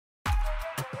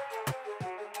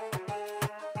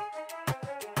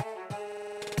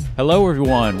Hello,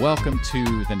 everyone. Welcome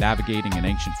to the Navigating an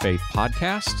Ancient Faith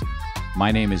podcast.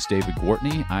 My name is David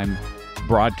Gwartney. I'm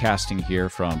broadcasting here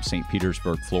from St.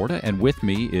 Petersburg, Florida, and with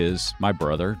me is my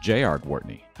brother, J.R.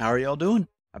 Gwartney. How are y'all doing?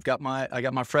 I got my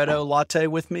Freddo latte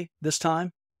with me this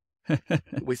time.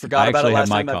 We forgot about it last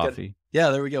time. I actually had my coffee. Yeah,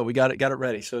 there we go. We got it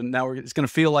ready. So now it's going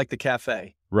to feel like the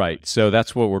cafe. Right. So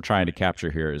that's what we're trying to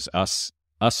capture here is us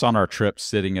on our trip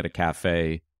sitting at a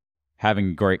cafe,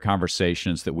 having great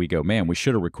conversations that we go, man, we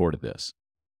should have recorded this.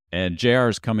 And JR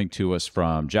is coming to us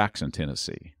from Jackson,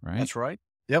 Tennessee, right? That's right.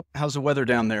 Yep. How's the weather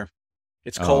down there?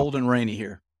 It's cold and rainy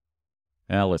here.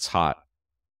 Well, it's hot.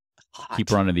 Keep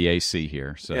running the AC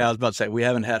here. So. Yeah, I was about to say, we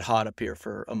haven't had hot up here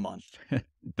for a month.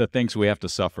 The things we have to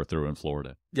suffer through in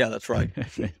Florida. Yeah, that's right.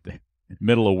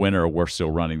 Middle of winter, we're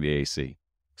still running the AC.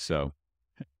 So,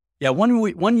 yeah,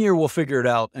 one year we'll figure it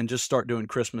out and just start doing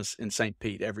Christmas in St.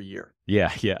 Pete every year.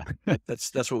 Yeah.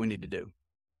 That's what we need to do.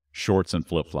 Shorts and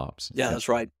flip-flops. Yeah, that's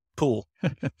right. Pool.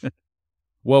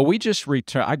 Well, we just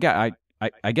returned.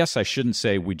 I guess I shouldn't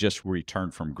say we just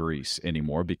returned from Greece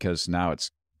anymore because now it's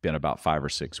been about 5 or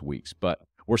 6 weeks. But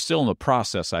we're still in the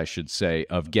process, I should say,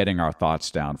 of getting our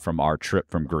thoughts down from our trip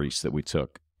from Greece that we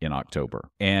took in October.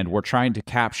 And we're trying to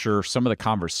capture some of the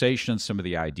conversations, some of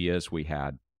the ideas we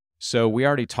had. So we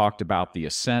already talked about the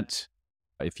ascent.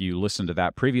 If you listen to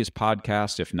that previous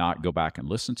podcast, if not, go back and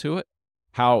listen to it.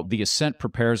 How the ascent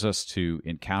prepares us to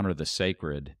encounter the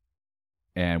sacred.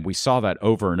 And we saw that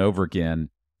over and over again.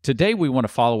 Today, we want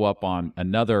to follow up on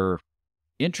another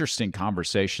interesting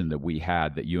conversation that we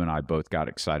had that you and I both got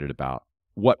excited about.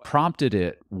 What prompted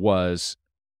it was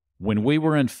when we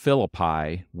were in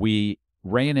Philippi, we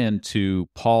ran into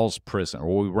Paul's prison,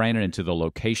 or we ran into the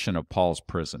location of Paul's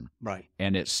prison. Right.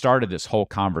 And it started this whole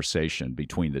conversation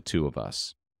between the two of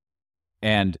us.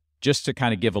 And just to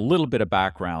kind of give a little bit of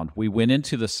background, we went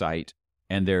into the site,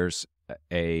 and there's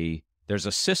a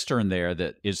cistern there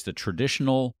that is the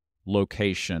traditional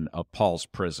location of Paul's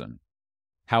prison.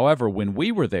 However, when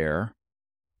we were there,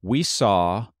 we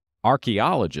saw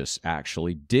archaeologists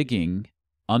actually digging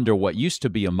under what used to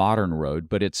be a modern road,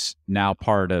 but it's now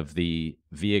part of the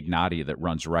Via Ignatia that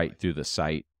runs right through the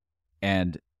site.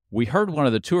 And we heard one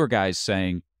of the tour guides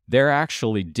saying they're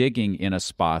actually digging in a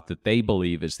spot that they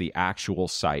believe is the actual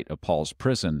site of Paul's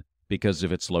prison because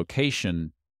of its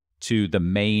location to the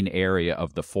main area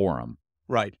of the forum.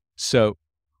 Right. So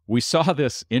we saw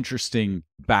this interesting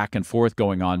back and forth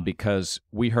going on because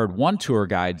we heard one tour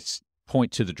guide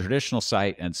point to the traditional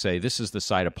site and say, this is the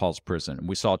site of Paul's prison. And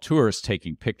we saw tourists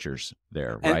taking pictures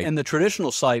there, right? And the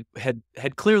traditional site had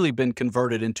clearly been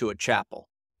converted into a chapel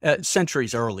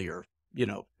centuries earlier, you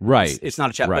know. Right. It's not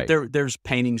a chapel, right. But there's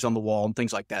paintings on the wall and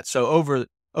things like that. So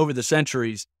over the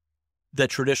centuries, the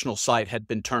traditional site had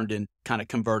been turned in, kind of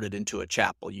converted into a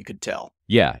chapel, you could tell.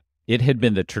 Yeah. It had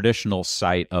been the traditional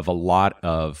site of a lot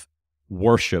of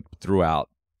worship throughout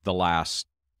the last,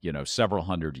 several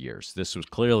hundred years. This was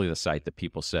clearly the site that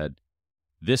people said,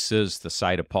 this is the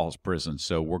site of Paul's prison,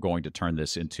 so we're going to turn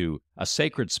this into a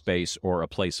sacred space or a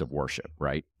place of worship,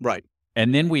 right? Right.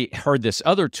 And then we heard this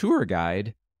other tour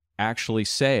guide actually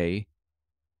say,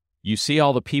 you see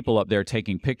all the people up there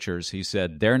taking pictures. He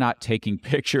said, they're not taking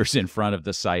pictures in front of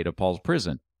the site of Paul's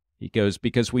prison. He goes,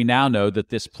 because we now know that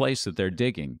this place that they're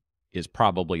digging is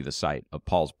probably the site of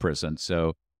Paul's prison.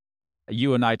 So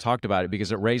you and I talked about it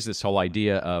because it raised this whole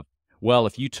idea of, well,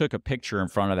 if you took a picture in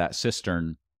front of that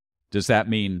cistern, does that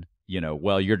mean,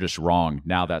 well, you're just wrong.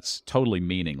 Now that's totally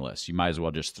meaningless. You might as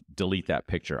well just delete that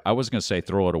picture. I was going to say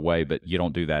throw it away, but you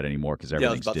don't do that anymore because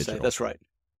everything's digital. To say, that's right.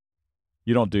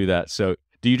 You don't do that. So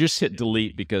do you just hit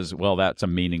delete because, well, that's a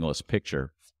meaningless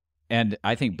picture? And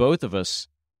I think both of us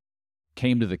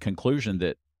came to the conclusion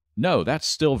that, no, that's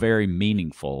still very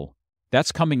meaningful.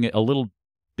 That's coming a little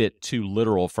bit too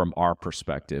literal from our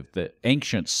perspective. The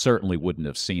ancients certainly wouldn't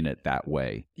have seen it that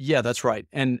way. Yeah, that's right.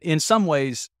 And in some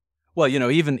ways, well,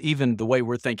 even the way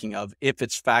we're thinking of if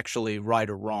it's factually right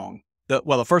or wrong.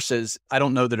 The first is, I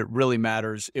don't know that it really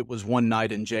matters. It was one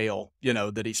night in jail,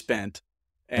 that he spent.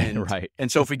 And, right.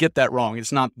 And so if we get that wrong,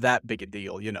 it's not that big a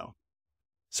deal,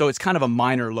 So it's kind of a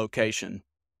minor location.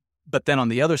 But then on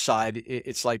the other side,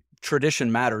 it's like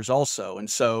tradition matters also. And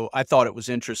so I thought it was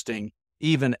interesting,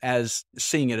 even as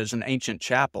seeing it as an ancient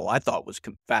chapel, I thought was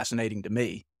fascinating to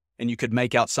me. And you could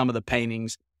make out some of the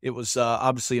paintings. It was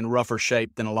obviously in rougher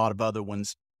shape than a lot of other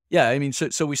ones. Yeah, I mean,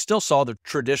 so we still saw the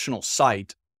traditional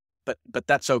site, but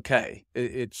that's okay.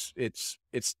 It's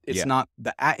not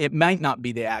it might not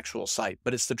be the actual site,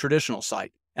 but it's the traditional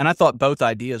site. And I thought both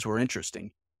ideas were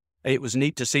interesting. It was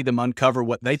neat to see them uncover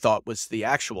what they thought was the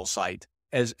actual site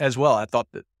as well. I thought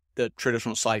that the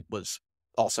traditional site was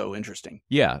also interesting.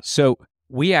 Yeah. So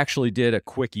We actually did a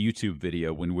quick YouTube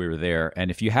video when we were there. And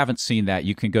if you haven't seen that,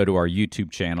 you can go to our YouTube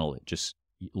channel. Just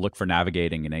look for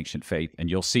Navigating in Ancient Faith, and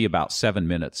you'll see about 7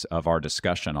 minutes of our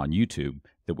discussion on YouTube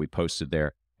that we posted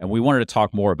there. And we wanted to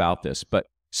talk more about this. But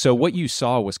so what you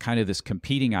saw was kind of this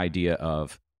competing idea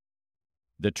of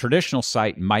the traditional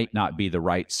site might not be the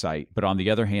right site, but on the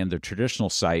other hand, the traditional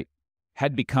site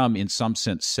had become, in some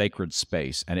sense, sacred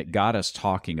space. And it got us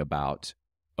talking about,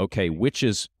 okay, which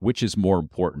is more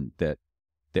important, that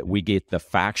we get the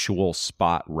factual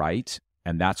spot right,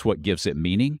 and that's what gives it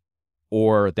meaning,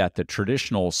 or that the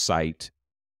traditional site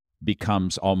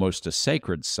becomes almost a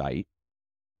sacred site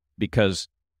because,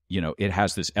 it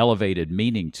has this elevated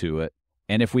meaning to it.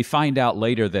 And if we find out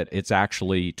later that it's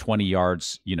actually 20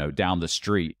 yards, down the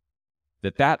street,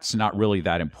 that's not really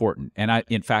that important. And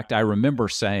in fact, I remember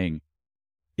saying,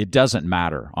 it doesn't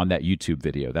matter on that YouTube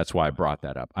video. That's why I brought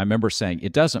that up. I remember saying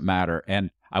it doesn't matter,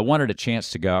 and I wanted a chance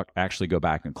to actually go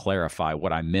back and clarify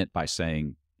what I meant by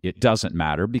saying it doesn't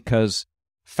matter, because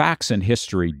facts and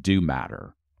history do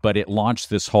matter. But it launched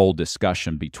this whole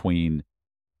discussion between,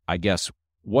 I guess,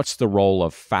 what's the role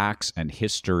of facts and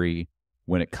history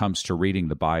when it comes to reading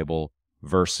the Bible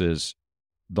versus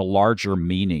the larger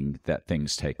meaning that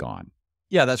things take on.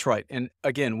 Yeah, that's right. And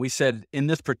again, we said in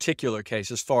this particular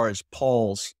case, as far as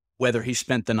Paul's, whether he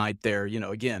spent the night there,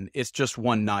 again, it's just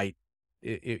one night,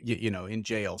 in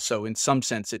jail. So in some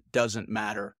sense, it doesn't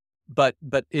matter. But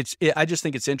I just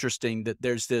think it's interesting that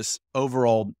there's this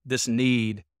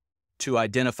need to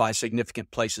identify significant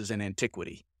places in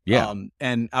antiquity. Yeah.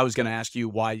 And I was going to ask you,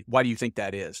 why do you think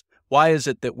that is? Why is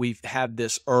it that we've had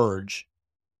this urge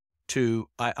to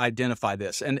identify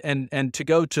this and to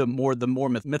go to the more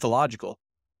mythological?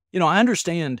 I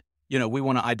understand, we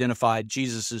want to identify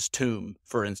Jesus's tomb,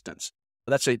 for instance.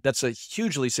 That's a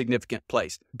hugely significant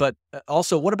place. But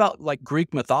also, what about like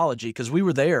Greek mythology? Because we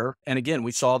were there, and again,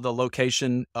 we saw the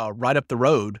location right up the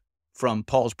road from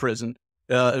Paul's prison,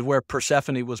 where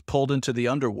Persephone was pulled into the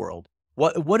underworld.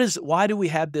 Why do we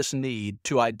have this need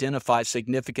to identify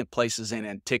significant places in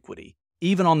antiquity,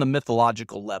 even on the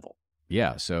mythological level?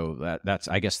 Yeah, so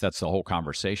I guess that's the whole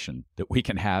conversation that we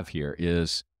can have here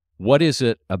is, what is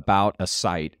it about a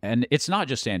site? And it's not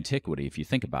just antiquity, if you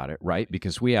think about it, right?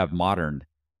 Because we have modern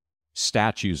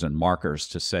statues and markers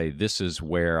to say this is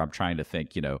where, I'm trying to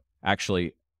think,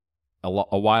 actually a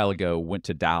while ago went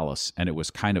to Dallas, and it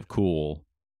was kind of cool,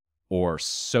 or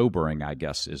sobering, I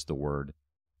guess is the word,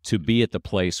 to be at the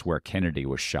place where Kennedy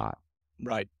was shot.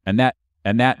 Right. And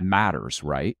that matters,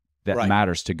 right? That right.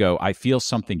 matters to go, I feel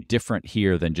something different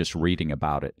here than just reading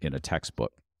about it in a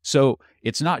textbook. So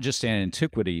it's not just an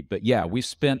antiquity, but yeah, we've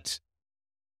spent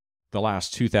the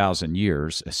last 2,000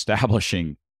 years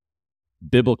establishing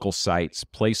biblical sites,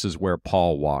 places where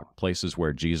Paul walked, places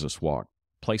where Jesus walked,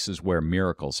 places where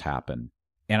miracles happen.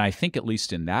 And I think, at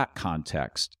least in that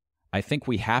context, I think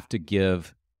we have to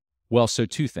give, so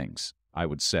two things, I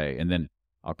would say, and then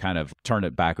I'll kind of turn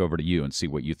it back over to you and see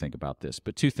what you think about this.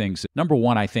 But two things. Number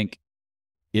one, I think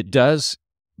it does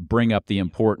bring up the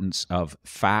importance of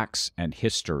facts and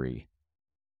history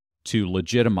to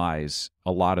legitimize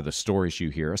a lot of the stories you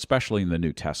hear, especially in the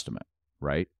New Testament,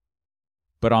 right?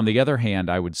 But on the other hand,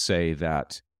 I would say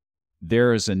that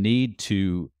there is a need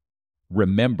to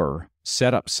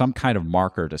set up some kind of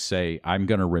marker to say, I'm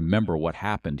going to remember what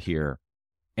happened here.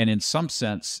 And in some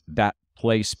sense, that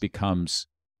place becomes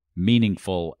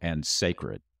meaningful and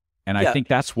sacred. And I think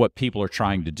that's what people are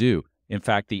trying to do. In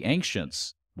fact, the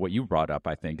ancients, what you brought up,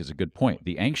 I think, is a good point.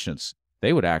 The ancients,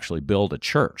 they would actually build a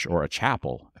church or a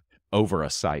chapel over a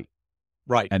site.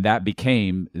 Right. And that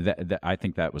became, I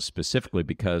think that was specifically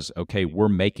because, okay, we're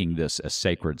making this a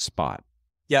sacred spot.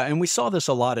 Yeah, and we saw this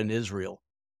a lot in Israel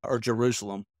or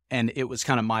Jerusalem, and it was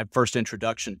kind of my first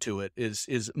introduction to it,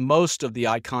 is most of the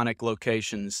iconic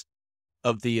locations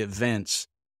of the events,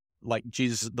 like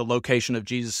the location of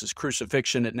Jesus'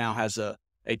 crucifixion, it now has a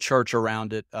church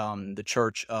around it, the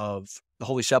Church of the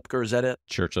Holy Sepulchre, is that it?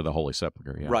 Church of the Holy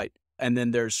Sepulchre, yeah. Right. And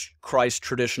then there's Christ's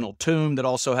traditional tomb that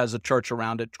also has a church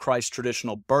around it. Christ's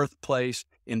traditional birthplace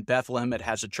in Bethlehem, it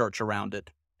has a church around it.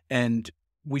 And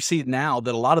we see now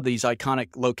that a lot of these iconic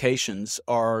locations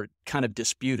are kind of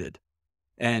disputed.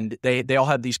 And they all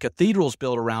have these cathedrals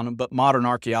built around them, but modern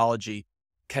archaeology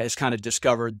has kind of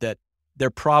discovered that they're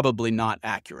probably not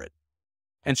accurate.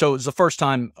 And so it was the first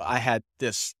time I had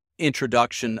this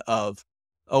introduction of,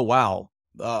 oh, wow,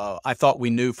 I thought we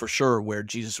knew for sure where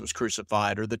Jesus was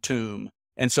crucified or the tomb.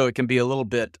 And so it can be a little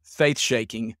bit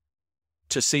faith-shaking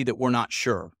to see that we're not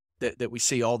sure, that we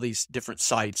see all these different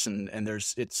sites and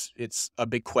it's a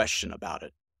big question about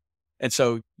it. And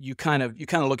so you kind of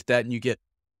look at that and you get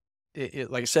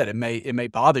like I said, it may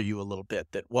bother you a little bit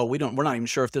that, well, we're not even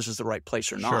sure if this is the right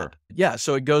place or not. Sure. Yeah.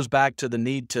 So it goes back to the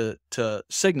need to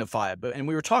signify it. And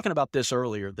we were talking about this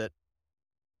earlier, that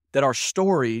our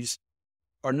stories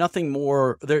are nothing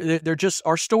more. They're just,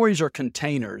 our stories are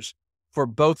containers for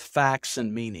both facts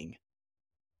and meaning.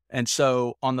 And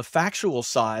so on the factual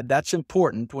side, that's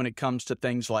important when it comes to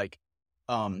things like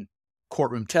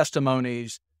courtroom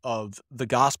testimonies, of the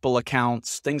gospel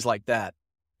accounts, things like that.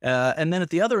 And then at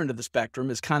the other end of the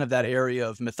spectrum is kind of that area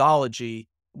of mythology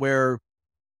where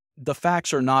the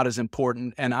facts are not as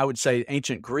important. And I would say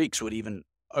ancient Greeks would even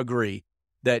agree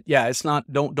that, yeah, it's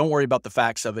not, don't worry about the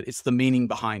facts of it. It's the meaning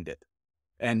behind it.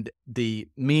 And the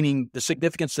meaning, the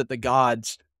significance that the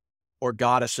gods or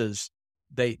goddesses,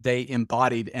 they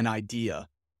embodied an idea.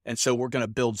 And so we're going to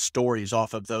build stories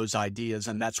off of those ideas.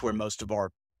 And that's where most of our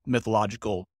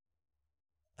mythological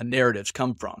narratives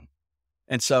come from.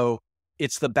 And so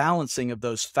it's the balancing of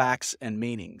those facts and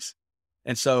meanings.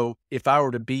 And so if I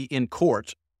were to be in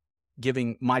court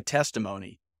giving my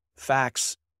testimony,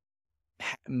 facts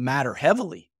matter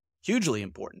heavily, hugely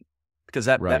important, because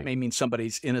that may mean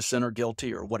somebody's innocent or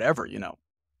guilty or whatever,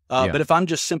 But if I'm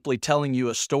just simply telling you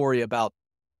a story about,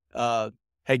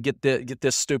 hey, get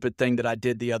this stupid thing that I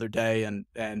did the other day, and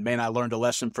man, I learned a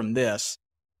lesson from this,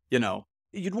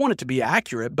 you'd want it to be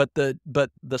accurate, but the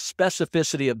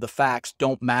specificity of the facts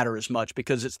don't matter as much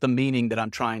because it's the meaning that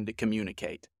I'm trying to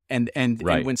communicate. And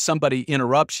when somebody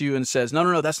interrupts you and says,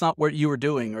 no, that's not what you were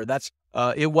doing, or that's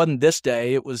it wasn't this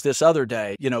day, it was this other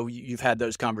day. You've had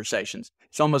those conversations.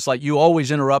 It's almost like you always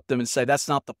interrupt them and say, that's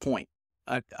not the point.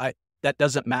 That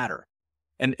doesn't matter.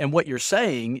 And what you're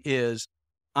saying is,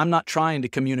 I'm not trying to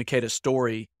communicate a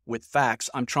story with facts.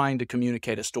 I'm trying to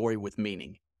communicate a story with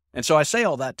meaning. And so I say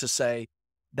all that to say,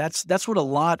 that's what a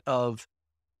lot of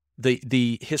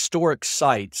the historic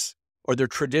sites or their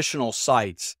traditional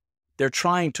sites, they're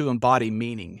trying to embody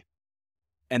meaning,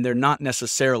 and they're not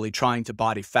necessarily trying to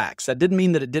embody facts. That didn't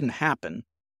mean that it didn't happen.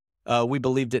 We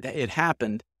believed it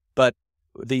happened, but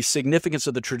the significance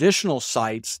of the traditional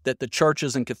sites that the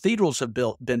churches and cathedrals have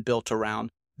been built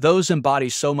around, those embody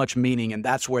so much meaning, and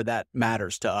that's where that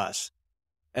matters to us,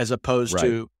 as opposed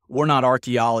to, we're not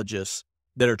archaeologists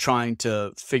that are trying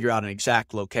to figure out an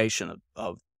exact location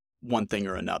of one thing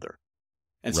or another.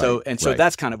 And so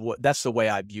that's kind of that's the way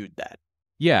I viewed that.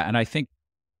 Yeah. And I think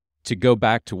to go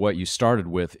back to what you started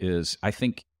with is, I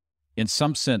think in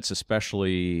some sense,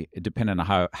 especially depending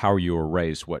on how you were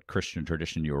raised, what Christian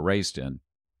tradition you were raised in,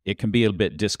 it can be a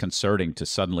bit disconcerting to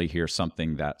suddenly hear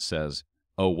something that says,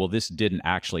 oh, well, this didn't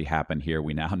actually happen here.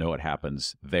 We now know it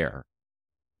happens there.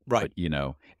 Right.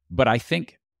 But I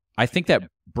think that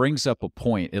brings up a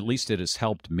point, at least it has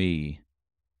helped me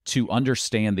to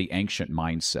understand the ancient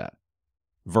mindset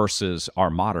versus our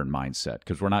modern mindset,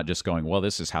 because we're not just going, well,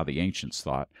 this is how the ancients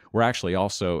thought. We're actually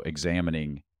also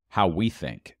examining how we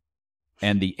think.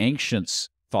 And the ancients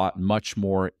thought much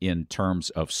more in terms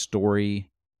of story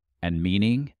and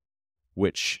meaning,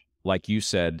 which, like you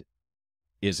said,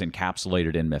 is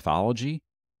encapsulated in mythology.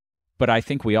 But I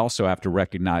think we also have to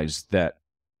recognize that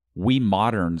we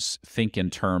moderns think in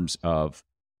terms of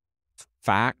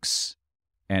facts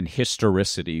and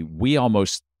historicity. We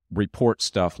almost report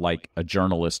stuff like a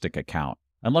journalistic account,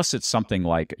 unless it's something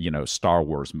like, Star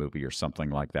Wars movie or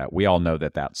something like that. We all know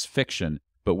that that's fiction,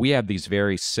 but we have these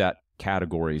very set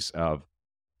categories of,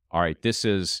 all right, this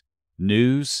is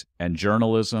news and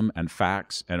journalism and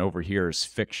facts, and over here is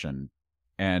fiction.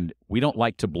 And we don't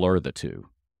like to blur the two.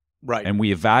 Right. And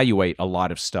we evaluate a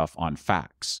lot of stuff on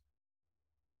facts.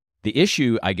 The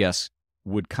issue, I guess,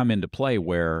 would come into play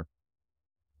where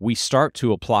we start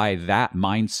to apply that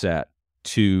mindset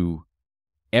to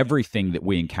everything that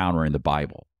we encounter in the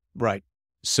Bible. Right.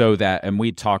 So that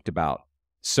we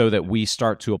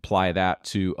start to apply that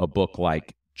to a book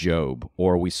like Job,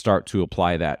 or we start to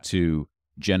apply that to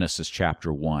Genesis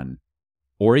chapter 1,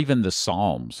 or even the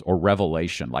Psalms or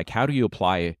Revelation. Like, how do you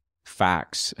apply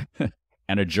facts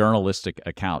and a journalistic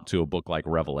account to a book like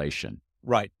Revelation?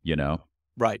 Right.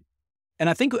 Right. And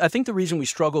I think the reason we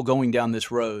struggle going down this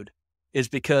road is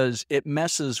because it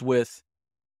messes with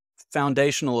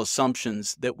foundational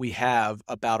assumptions that we have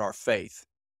about our faith.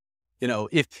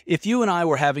 If you and I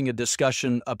were having a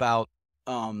discussion about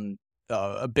a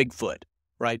Bigfoot,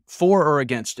 right, for or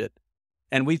against it,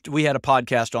 and we had a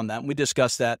podcast on that, and we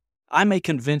discussed that, I may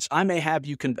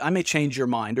change your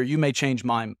mind, or you may change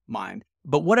my mind,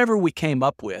 but whatever we came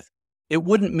up with, it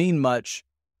wouldn't mean much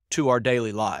to our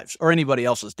daily lives or anybody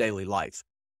else's daily life,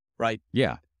 right?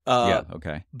 Yeah.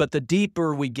 Okay. But the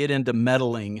deeper we get into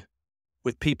meddling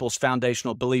with people's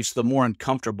foundational beliefs, the more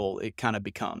uncomfortable it kind of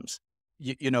becomes.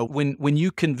 When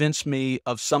you convince me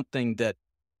of something that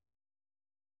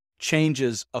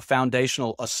changes a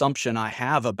foundational assumption I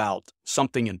have about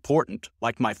something important,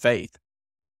 like my faith,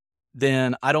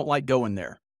 then I don't like going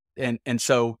there. And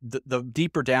so the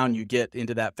deeper down you get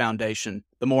into that foundation,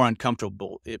 the more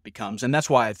uncomfortable it becomes. And that's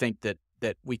why I think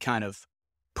that we kind of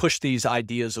push these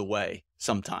ideas away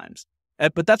sometimes.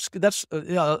 But that's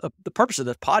the purpose of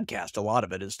this podcast. A lot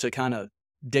of it is to kind of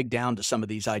dig down to some of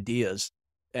these ideas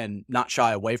and not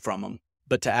shy away from them,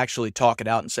 but to actually talk it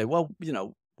out and say, well,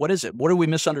 what is it? What are we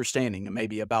misunderstanding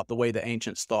maybe about the way the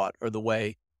ancients thought, or the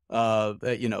way,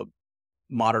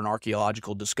 modern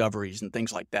archaeological discoveries and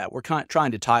things like that? We're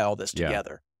trying to tie all this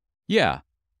together. Yeah.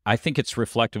 I think it's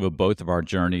reflective of both of our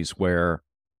journeys, where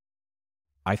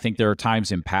I think there are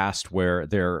times in past where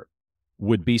there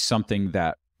would be something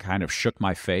that kind of shook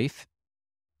my faith.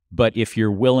 But if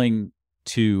you're willing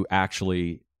to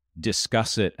actually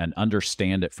discuss it and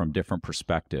understand it from different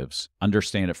perspectives,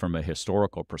 understand it from a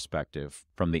historical perspective,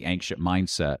 from the ancient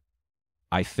mindset,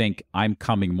 I think I'm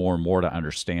coming more and more to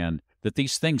understand that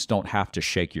these things don't have to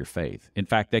shake your faith. In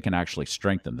fact, they can actually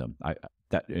strengthen them.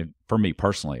 For me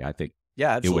personally, I think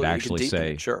absolutely. It would actually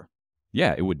say, sure.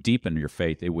 Yeah, it would deepen your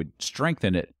faith. It would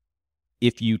strengthen it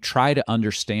if you try to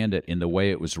understand it in the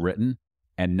way it was written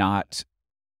and not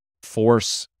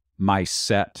force my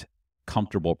set,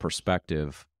 comfortable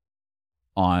perspective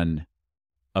on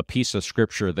a piece of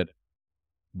scripture that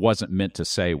wasn't meant to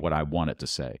say what I want it to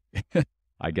say.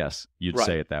 I guess you'd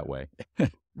say it that way.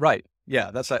 Right.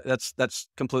 Yeah, that's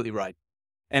completely right.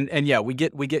 And yeah, we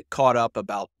get caught up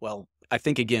about, well, I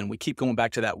think again, we keep going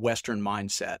back to that Western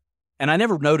mindset. And I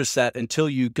never noticed that until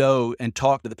you go and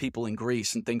talk to the people in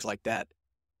Greece and things like that.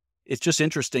 It's just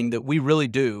interesting that we really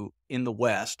do in the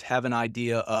West have an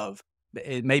idea of,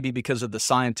 it may be because of the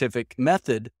scientific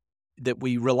method, that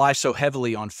we rely so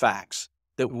heavily on facts,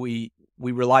 that we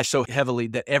rely so heavily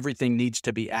that everything needs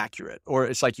to be accurate. Or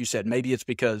it's like you said, maybe it's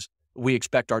because we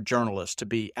expect our journalists to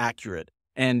be accurate.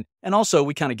 And also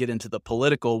we kind of get into the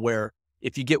political, where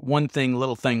if you get one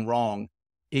little thing wrong,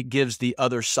 it gives the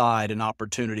other side an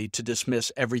opportunity to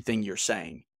dismiss everything you're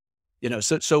saying.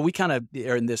 So we kind of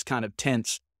are in this kind of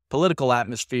tense political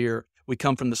atmosphere. We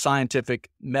come from the scientific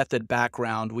method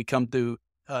background. We come through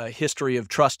a history of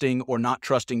trusting or not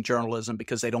trusting journalism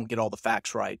because they don't get all the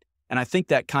facts right. And I think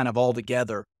that kind of all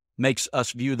together makes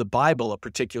us view the Bible a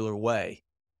particular way,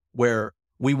 where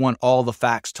we want all the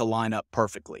facts to line up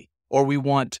perfectly, or we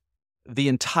want the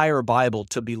entire Bible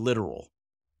to be literal.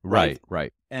 Right.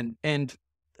 And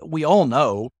we all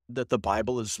know that the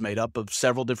Bible is made up of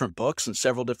several different books and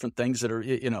several different things that are,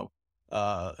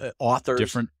 authors.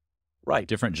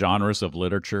 Different genres of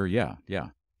literature. Yeah.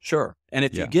 Sure. And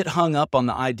if you get hung up on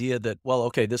the idea that, well,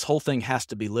 okay, this whole thing has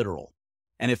to be literal,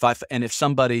 and if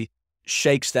somebody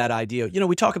shakes that idea,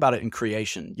 we talk about it in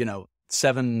creation.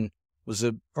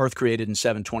 The earth created in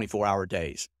 7 24-hour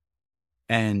days,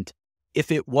 and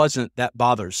if it wasn't, that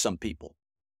bothers some people,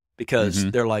 because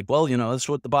they're like, well, that's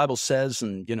what the Bible says,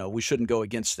 and we shouldn't go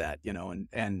against that,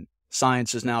 and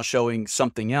science is now showing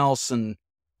something else, and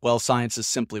well, science is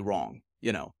simply wrong,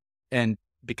 and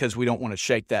because we don't want to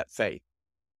shake that faith.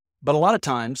 But a lot of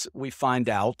times we find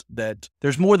out that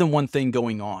there's more than one thing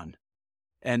going on.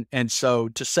 And so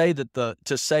to say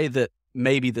that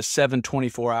maybe the 7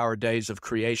 24-hour days of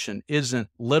creation isn't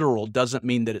literal doesn't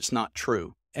mean that it's not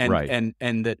true. And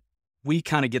that we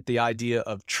kind of get the idea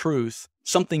of truth,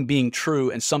 something being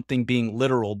true and something being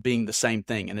literal being the same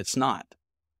thing, and it's not.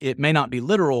 It may not be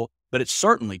literal, but it's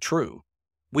certainly true.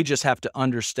 We just have to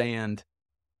understand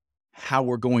how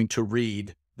we're going to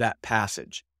read that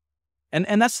passage.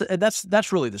 And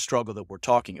that's really the struggle that we're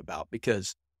talking about,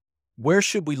 because where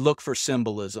should we look for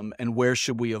symbolism and where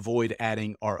should we avoid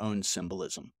adding our own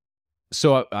symbolism?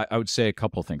 So I would say a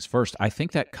couple of things. First, I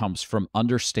think that comes from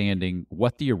understanding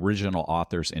what the original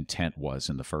author's intent was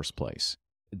in the first place.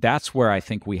 That's where I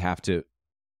think we have to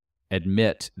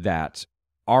admit that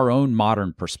our own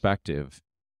modern perspective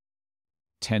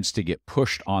tends to get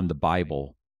pushed on the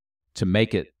Bible to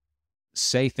make it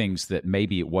say things that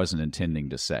maybe it wasn't intending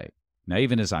to say. Now,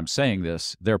 even as I'm saying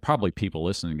this, there are probably people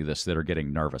listening to this that are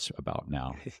getting nervous about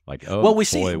now. Like, oh, well,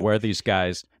 boy, where are these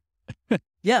guys?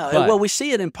 Well, we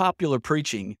see it in popular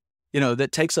preaching,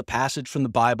 that takes a passage from the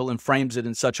Bible and frames it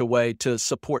in such a way to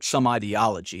support some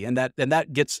ideology. And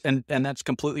that's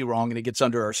completely wrong, and it gets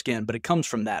under our skin. But it comes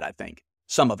from that, I think.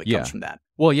 Some of it comes from that.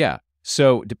 Well, yeah.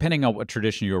 So depending on what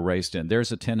tradition you were raised in,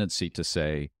 there's a tendency to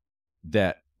say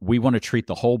that we want to treat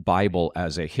the whole Bible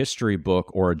as a history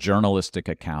book or a journalistic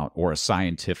account or a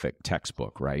scientific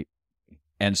textbook, right?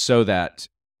 And so that,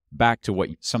 back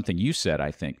to something you said, I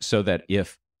think, so that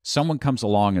if someone comes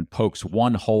along and pokes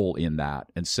one hole in that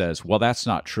and says, well, that's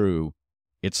not true.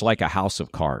 It's like a house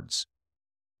of cards.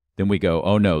 Then we go,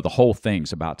 oh no, the whole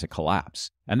thing's about to collapse.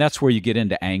 And that's where you get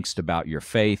into angst about your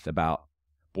faith, about,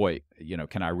 boy,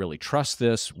 can I really trust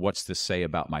this? What's this say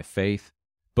about my faith?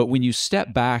 But when you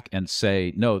step back and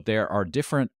say, no, there are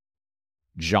different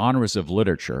genres of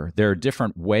literature, there are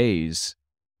different ways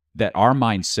that our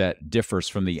mindset differs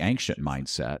from the ancient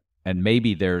mindset, and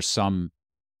maybe there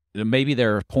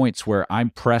are points where I'm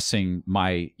pressing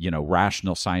my,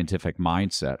 rational scientific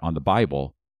mindset on the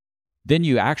Bible, then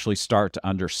you actually start to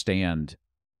understand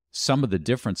some of the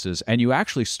differences, and you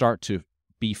actually start to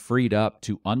be freed up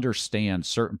to understand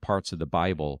certain parts of the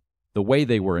Bible the way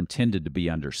they were intended to be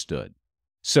understood.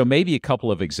 So maybe a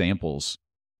couple of examples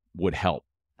would help.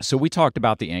 So we talked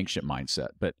about the ancient mindset,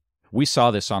 but we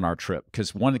saw this on our trip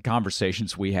because one of the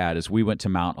conversations we had is we went to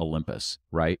Mount Olympus,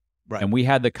 right? Right. And we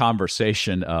had the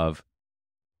conversation of,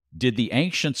 did the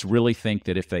ancients really think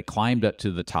that if they climbed up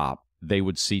to the top, they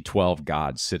would see 12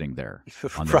 gods sitting there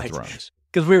on their thrones?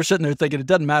 Because we were sitting there thinking, it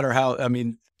doesn't matter how,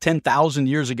 10,000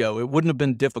 years ago, it wouldn't have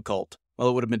been difficult. Well,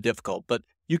 it would have been difficult, but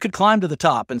you could climb to the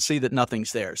top and see that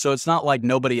nothing's there. So it's not like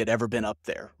nobody had ever been up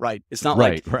there, right? It's not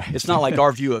right. It's not like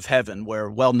our view of heaven where,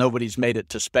 well, nobody's made it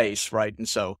to space, right? And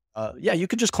so, you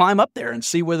could just climb up there and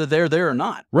see whether they're there or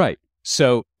not. Right.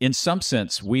 So in some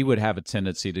sense, we would have a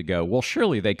tendency to go, well,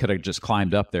 surely they could have just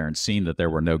climbed up there and seen that there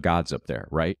were no gods up there,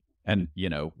 right? And,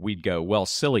 we'd go, well,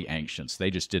 silly ancients, they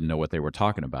just didn't know what they were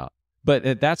talking about.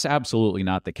 But that's absolutely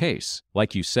not the case.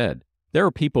 Like you said, there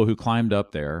are people who climbed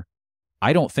up there.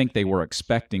 I don't think they were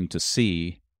expecting to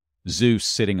see Zeus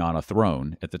sitting on a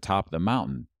throne at the top of the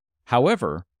mountain.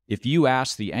 However, if you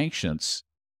ask the ancients,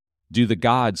 do the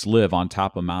gods live on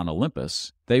top of Mount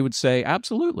Olympus? They would say,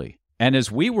 absolutely. And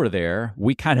as we were there,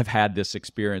 we kind of had this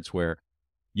experience where,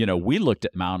 we looked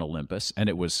at Mount Olympus and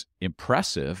it was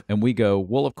impressive. And we go,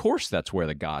 well, of course, that's where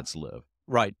the gods live.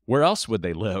 Right. Where else would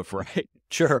they live, right?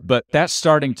 Sure. But that's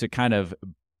starting to kind of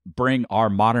bring our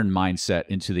modern mindset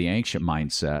into the ancient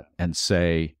mindset and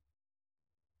say,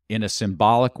 in a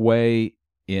symbolic way,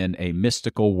 in a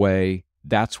mystical way,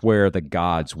 that's where the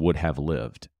gods would have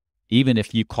lived, even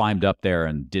if you climbed up there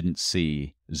and didn't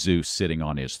see Zeus sitting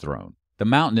on his throne. The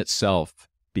mountain itself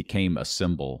became a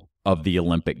symbol of the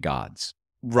Olympic gods.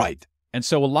 Right. And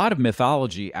so a lot of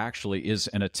mythology actually is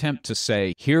an attempt to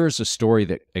say, here's a story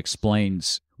that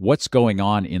explains what's going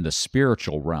on in the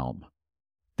spiritual realm,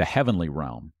 the heavenly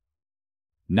realm,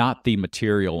 not the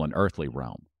material and earthly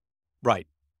realm. Right.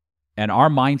 And our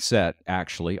mindset,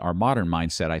 actually, our modern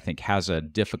mindset, I think, has a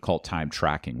difficult time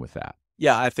tracking with that.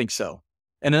 Yeah, I think so.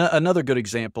 And another good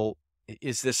example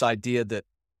is this idea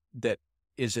that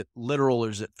is it literal or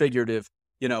is it figurative?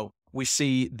 We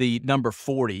see the number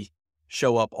 40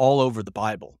 show up all over the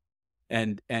Bible.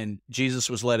 And Jesus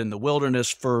was led in the wilderness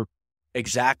for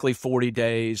exactly 40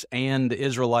 days, and the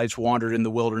Israelites wandered in the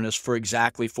wilderness for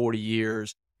exactly 40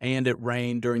 years, and it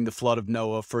rained during the flood of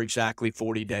Noah for exactly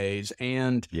 40 days,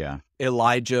 and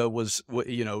Elijah was,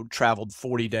 traveled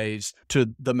 40 days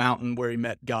to the mountain where he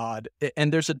met God.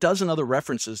 And there's a dozen other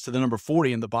references to the number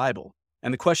 40 in the Bible.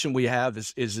 And the question we have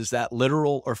is that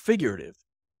literal or figurative?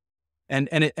 And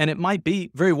it might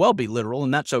very well be literal,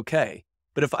 and that's okay.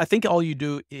 But I think all you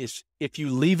do is, if you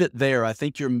leave it there, I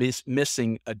think you're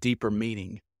missing a deeper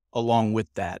meaning along with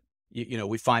that.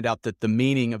 We find out that the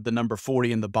meaning of the number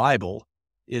 40 in the Bible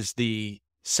is the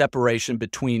separation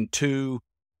between two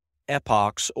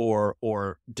epochs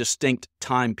or distinct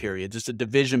time periods. It's a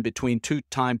division between two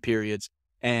time periods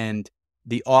and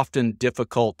the often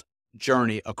difficult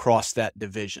journey across that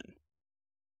division.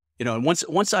 And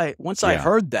once I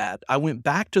heard that, I went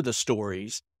back to the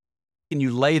stories, and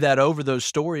you lay that over those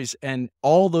stories, and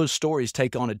all those stories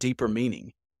take on a deeper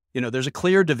meaning. There's a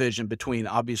clear division between,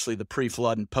 obviously, the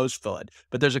pre-flood and post-flood,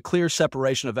 but there's a clear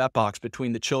separation of epochs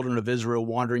between the children of Israel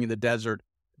wandering in the desert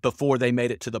before they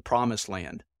made it to the promised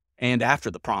land and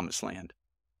after the promised land,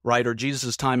 right? Or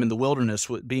Jesus' time in the wilderness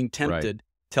being tempted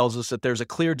tells us that there's a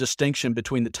clear distinction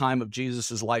between the time of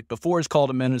Jesus' life before his call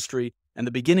to ministry and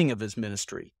the beginning of his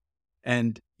ministry.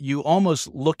 And you almost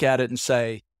look at it and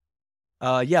say,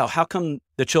 how come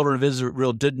the children of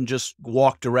Israel didn't just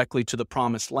walk directly to the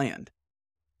promised land?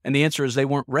 And the answer is they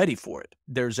weren't ready for it.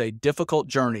 There's a difficult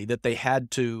journey that they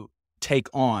had to take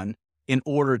on in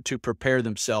order to prepare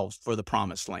themselves for the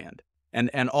promised land. And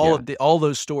all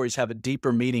those stories have a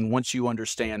deeper meaning once you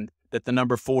understand that the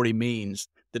number 40 means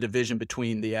the division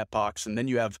between the epochs, and then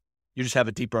you just have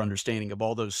a deeper understanding of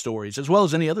all those stories, as well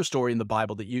as any other story in the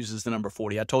Bible that uses the number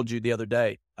 40. I told you the other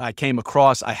day, I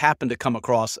happened to come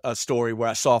across a story where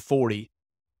I saw 40,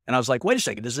 And I was like, wait a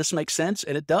second, does this make sense?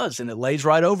 And it does. And it lays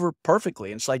right over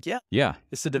perfectly. And it's like, yeah, Yeah.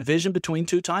 it's the division between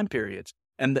two time periods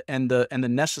and the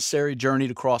necessary journey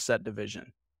to cross that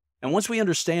division. And once we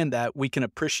understand that, we can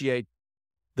appreciate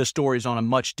the stories on a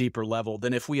much deeper level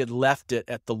than if we had left it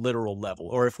at the literal level,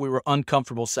 or if we were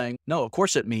uncomfortable saying, no, of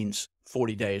course it means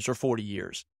 40 days or 40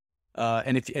 years.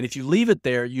 And if you leave it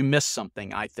there, you miss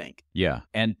something, I think. Yeah.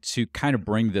 And to kind of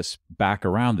bring this back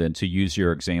around then, to use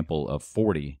your example of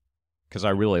 40, because I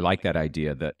really like that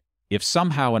idea that if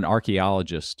somehow an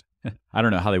archaeologist, I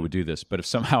don't know how they would do this, but if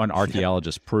somehow an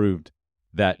archaeologist proved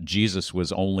that Jesus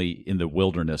was only in the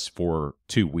wilderness for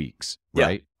 2 weeks,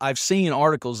 right? Yeah. I've seen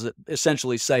articles that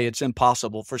essentially say it's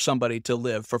impossible for somebody to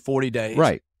live for 40 days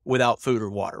Right. without food or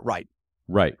water. Right.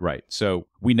 Right. So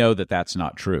we know that that's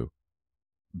not true.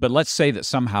 But let's say that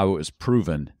somehow it was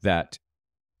proven that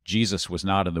Jesus was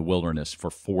not in the wilderness for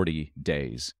 40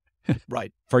 days.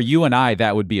 Right. For you and I,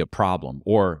 that would be a problem.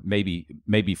 Or maybe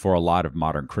for a lot of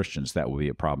modern Christians, that would be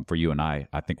a problem. For you and I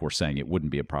think we're saying it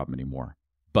wouldn't be a problem anymore.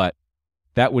 But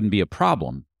that wouldn't be a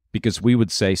problem because we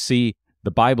would say, see,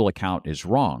 the Bible account is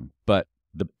wrong. But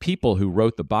the people who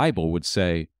wrote the Bible would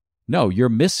say, no, you're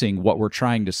missing what we're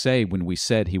trying to say when we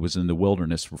said he was in the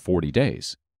wilderness for 40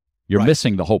 days. You're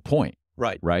missing the whole point.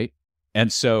 Right.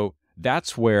 And so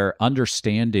that's where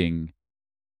understanding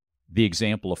the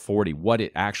example of 40, what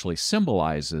it actually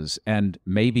symbolizes, and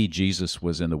maybe Jesus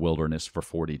was in the wilderness for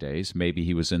 40 days. Maybe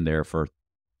he was in there for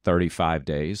 35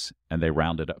 days and they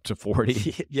rounded up to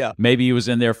 40. Yeah. Maybe he was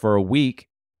in there for a week,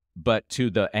 but to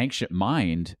the ancient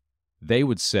mind, they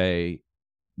would say,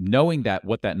 knowing that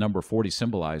what that number 40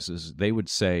 symbolizes, they would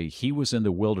say he was in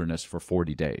the wilderness for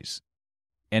 40 days.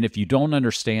 And if you don't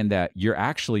understand that, you're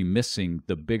actually missing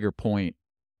the bigger point,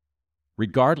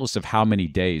 regardless of how many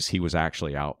days he was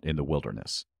actually out in the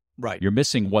wilderness. Right. You're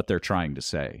missing what they're trying to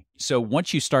say. So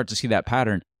once you start to see that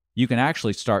pattern, you can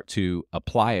actually start to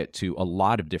apply it to a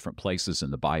lot of different places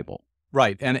in the Bible.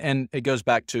 Right. And it goes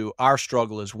back to our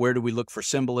struggle is where do we look for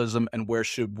symbolism and where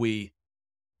should we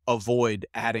avoid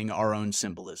adding our own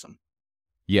symbolism?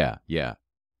 Yeah.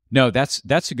 No, that's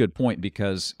a good point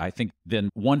because I think then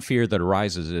one fear that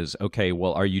arises is, okay,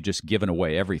 well, are you just giving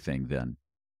away everything then?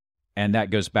 And that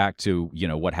goes back to,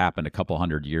 what happened a couple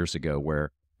hundred years ago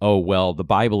where, oh, well, the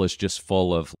Bible's just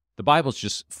full of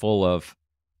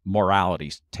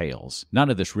morality tales. None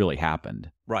of this really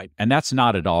happened. Right. And that's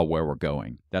not at all where we're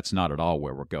going.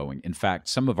 In fact,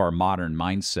 some of our modern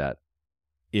mindset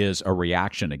is a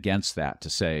reaction against that to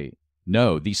say,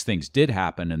 no, these things did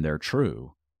happen and they're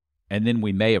true. And then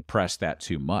we may oppress that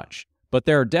too much. But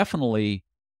there are definitely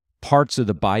parts of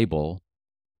the Bible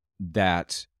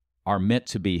that are meant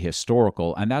to be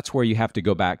historical, and that's where you have to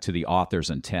go back to the author's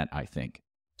intent, I think.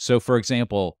 So, for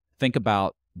example, think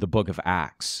about the book of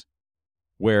Acts,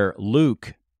 where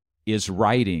Luke is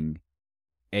writing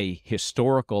a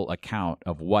historical account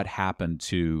of what happened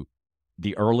to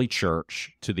the early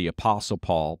church, to the Apostle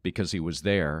Paul, because he was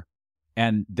there.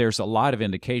 And there's a lot of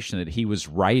indication that he was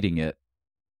writing it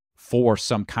for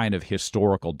some kind of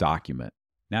historical document.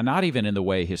 Now, not even in the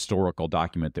way historical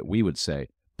document that we would say,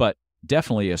 but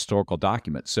definitely a historical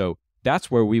document. So that's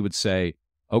where we would say,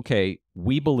 okay,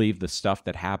 we believe the stuff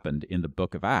that happened in the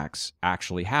book of Acts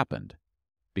actually happened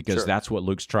because that's what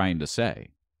Luke's trying to say,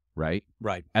 right?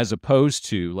 Right. As opposed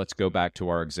to, let's go back to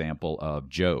our example of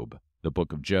Job, the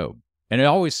book of Job. And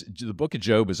the book of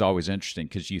Job is always interesting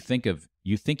because you think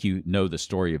you know the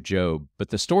story of Job, but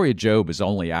the story of Job is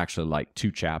only actually like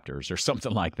 2 chapters or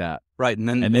something like that. Right. And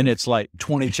then it's like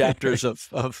 20 chapters of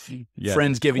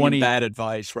friends giving you bad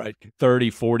advice, right?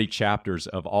 30, 40 chapters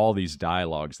of all these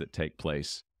dialogues that take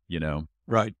place,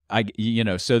 Right.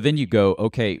 So then you go,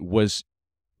 okay, was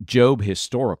Job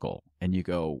historical? And you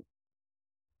go,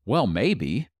 well,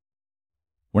 maybe.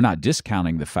 We're not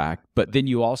discounting the fact, but then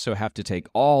you also have to take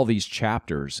all these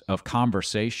chapters of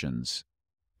conversations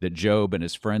that Job and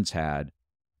his friends had,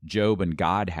 Job and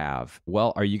God have.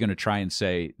 Well, are you going to try and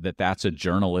say that that's a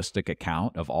journalistic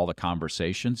account of all the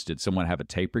conversations? Did someone have a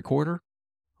tape recorder?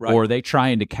 Right. Or are they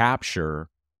trying to capture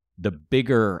the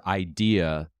bigger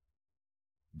idea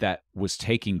that was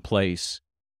taking place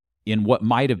in what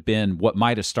might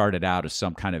have started out as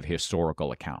some kind of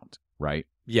historical account, right?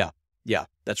 Yeah,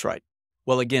 that's right.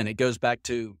 Well, again, it goes back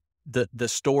to the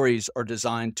stories are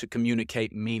designed to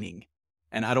communicate meaning.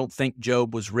 And I don't think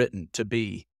Job was written to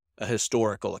be a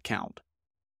historical account.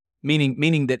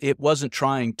 Meaning that it wasn't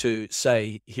trying to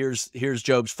say, here's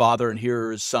Job's father and here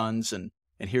are his sons and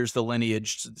here's the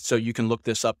lineage, so you can look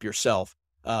this up yourself.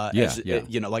 Like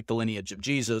the lineage of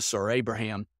Jesus or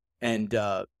Abraham. And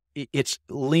it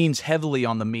leans heavily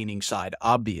on the meaning side,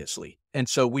 obviously. And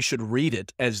so we should read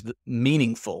it as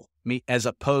meaningful, as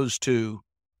opposed to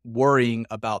worrying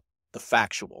about the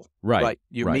factual. Right.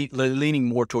 You're Right. leaning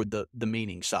more toward the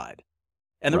meaning side.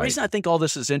 And the Right. reason I think all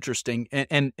this is interesting,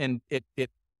 and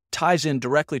it ties in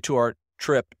directly to our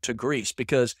trip to Greece,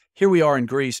 because here we are in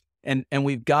Greece, and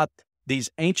we've got these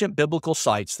ancient biblical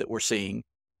sites that we're seeing,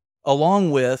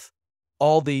 along with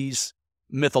all these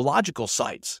mythological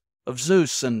sites of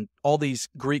Zeus and all these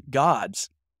Greek gods.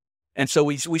 And so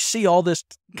we see all this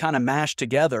kind of mashed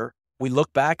together. We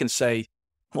look back and say,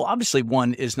 well, obviously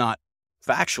one is not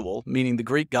factual, meaning the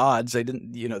Greek gods, they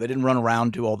didn't run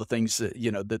around, do all the things that,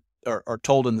 that are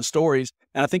told in the stories.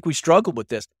 And I think we struggled with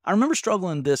this. I remember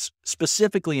struggling this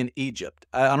specifically in Egypt.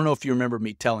 I don't know if you remember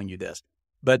me telling you this,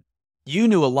 but you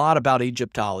knew a lot about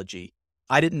Egyptology.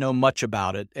 I didn't know much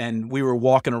about it. And we were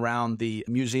walking around the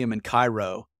museum in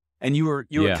Cairo, and you were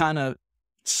kind of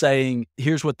saying,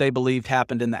 here's what they believed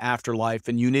happened in the afterlife,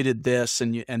 and you needed this,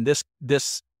 and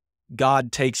this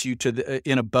God takes you to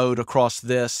in a boat across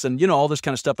this, and all this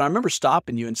kind of stuff. And I remember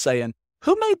stopping you and saying,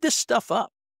 who made this stuff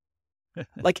up?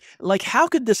 like how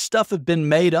could this stuff have been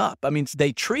made up? I mean,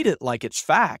 they treat it like it's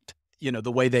fact.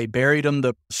 The way they buried them,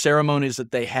 the ceremonies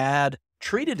that they had,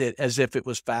 treated it as if it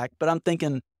was fact. But I'm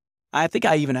thinking, I think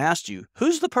I even asked you,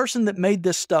 who's the person that made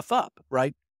this stuff up,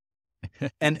 right?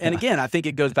 And again, I think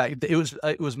it goes back.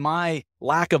 It was my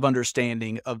lack of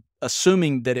understanding of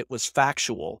assuming that it was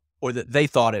factual, or that they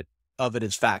thought of it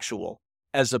as factual,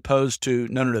 as opposed to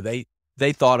no.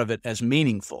 They thought of it as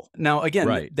meaningful. Now,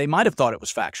 again, they might have thought it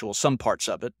was factual, some parts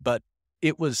of it, but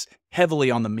it was heavily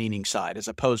on the meaning side as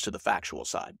opposed to the factual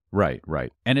side. Right.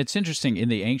 And it's interesting in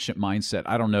the ancient mindset.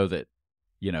 I don't know that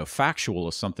factual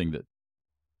is something that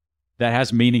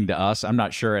has meaning to us. I'm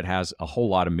not sure it has a whole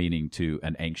lot of meaning to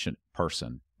an ancient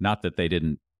person. Not that they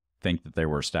didn't think that they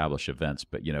were established events,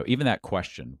 but even that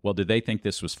question, well, did they think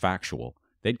this was factual?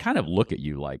 They'd kind of look at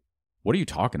you like, what are you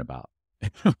talking about?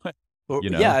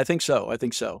 Yeah, I think so.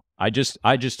 I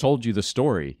just told you the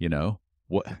story,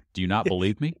 What, do you not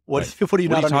believe me? What do you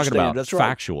not talking understand? about? That's right.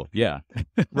 Factual. Yeah.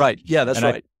 Right. Yeah, that's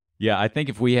right. I think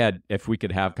if we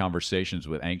could have conversations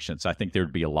with ancients, I think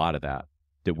there'd be a lot of that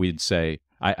we'd say.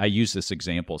 I use this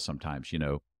example sometimes,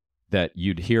 that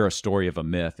you'd hear a story of a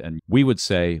myth and we would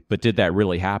say, but did that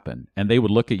really happen? And they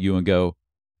would look at you and go,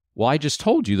 well, I just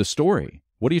told you the story.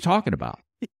 What are you talking about?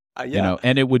 Yeah.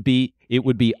 And it would be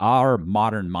our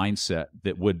modern mindset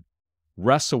that would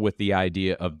wrestle with the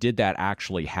idea of, did that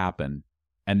actually happen?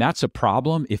 And that's a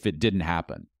problem if it didn't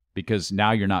happen, because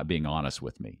now you're not being honest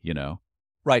with me,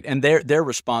 Right. And their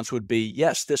response would be,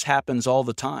 yes, this happens all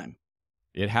the time.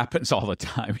 It happens all the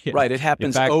time. Right. It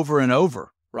happens over and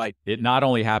over. Right. It not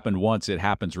only happened once, it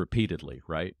happens repeatedly.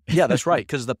 Right. Yeah, that's right.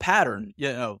 Because the pattern,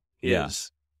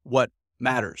 is what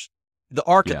matters. The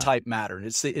archetype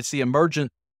matters. It's the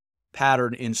emergent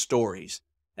pattern in stories.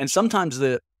 And sometimes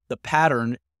the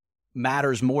pattern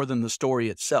matters more than the story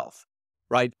itself.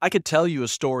 Right. I could tell you a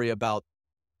story about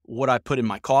what I put in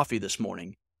my coffee this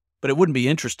morning, but it wouldn't be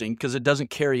interesting because it doesn't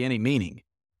carry any meaning.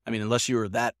 I mean, unless you were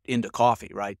that into coffee,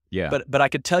 right? Yeah. But I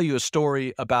could tell you a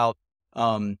story about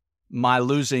my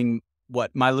losing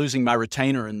my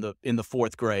retainer in the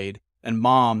fourth grade, and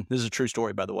Mom. This is a true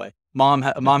story, by the way. Mom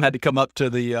had to come up to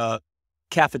the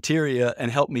cafeteria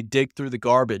and help me dig through the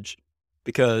garbage,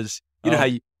 because you know how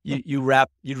you'd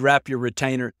wrap your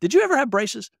retainer. Did you ever have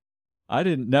braces? I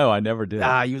didn't know. I never did.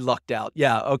 You lucked out.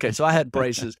 Yeah. Okay. So I had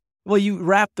braces. Well, you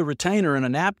wrap the retainer in a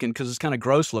napkin because it's kind of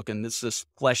gross looking. It's this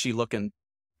fleshy looking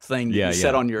thing that you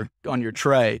set on your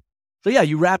tray. So yeah,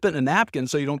 you wrap it in a napkin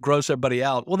so you don't gross everybody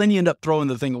out. Well, then you end up throwing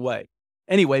the thing away.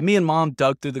 Anyway, me and Mom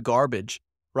dug through the garbage,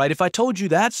 right? If I told you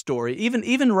that story,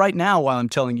 even right now while I'm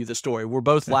telling you the story, we're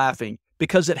both laughing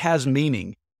because it has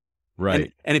meaning.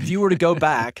 Right. And if you were to go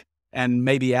back and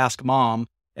maybe ask Mom,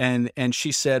 and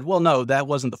she said, well, no, that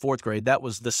wasn't the fourth grade. That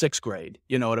was the sixth grade.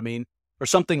 You know what I mean? Or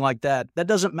something like that. That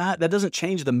doesn't matter. That doesn't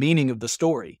change the meaning of the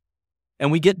story.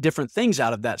 And we get different things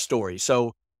out of that story.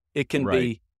 So it can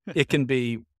be,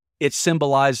 it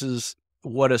symbolizes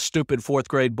what a stupid fourth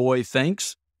grade boy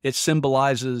thinks. It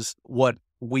symbolizes what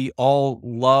we all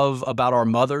love about our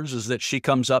mothers, is that she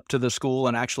comes up to the school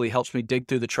and actually helps me dig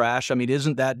through the trash. I mean,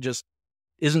 isn't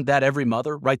that every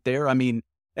mother right there? I mean,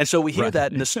 and so we hear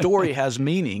that, and the story has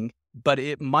meaning, but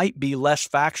it might be less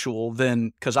factual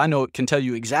than, because I know it can tell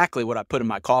you exactly what I put in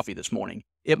my coffee this morning.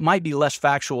 It might be less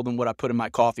factual than what I put in my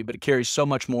coffee, but it carries so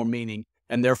much more meaning,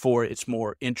 and therefore it's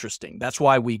more interesting. That's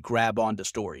why we grab onto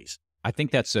stories. I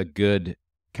think that's a good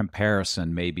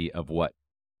comparison maybe of what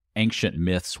ancient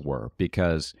myths were,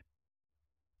 because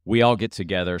we all get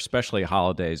together, especially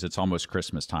holidays. It's almost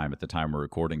Christmas time at the time we're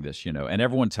recording this, and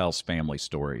everyone tells family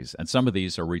stories. And some of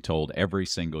these are retold every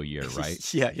single year,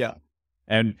 right? Yeah, yeah.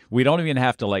 And we don't even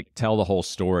have to tell the whole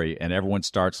story and everyone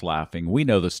starts laughing. We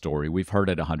know the story. We've heard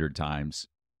it 100 times.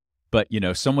 But,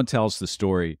 someone tells the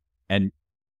story and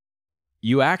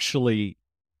we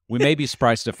may be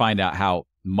surprised to find out how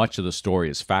much of the story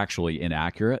is factually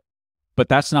inaccurate. But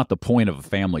that's not the point of a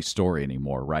family story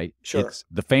anymore, right? Sure.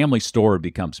 The family story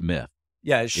becomes myth.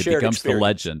 Yeah, it's shared It becomes experience. the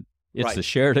legend. It's Right. the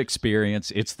shared experience.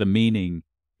 It's the meaning.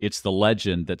 It's the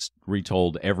legend that's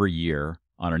retold every year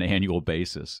on an annual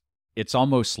basis. It's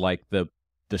almost like the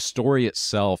story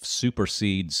itself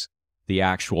supersedes the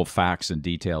actual facts and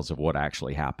details of what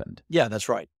actually happened. Yeah, that's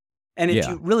right. And if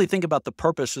you really think about the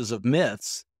purposes of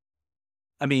myths,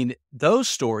 I mean, those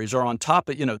stories are on top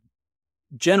of,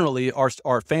 generally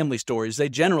our family stories, they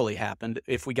generally happened.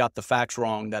 If we got the facts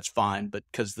wrong, that's fine, but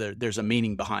because there's a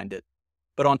meaning behind it.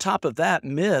 But on top of that,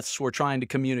 myths were trying to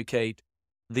communicate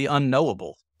the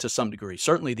unknowable to some degree,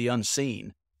 certainly the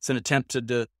unseen. It's an attempt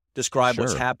to describe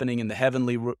what's happening in the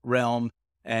heavenly realm.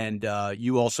 And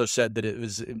you also said that it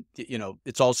was,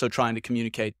 it's also trying to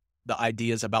communicate the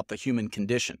ideas about the human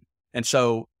condition. And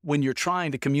so when you're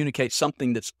trying to communicate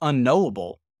something that's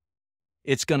unknowable,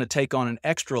 it's going to take on an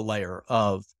extra layer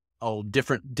of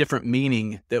different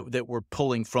meaning that we're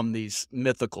pulling from these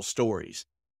mythical stories.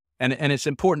 And it's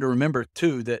important to remember,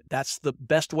 too, that that's the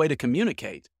best way to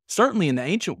communicate, certainly in the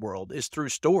ancient world, is through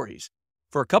stories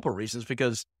for a couple of reasons,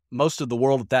 because most of the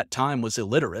world at that time was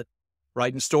illiterate,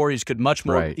 right? And stories could much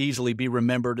more easily be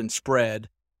remembered and spread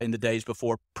in the days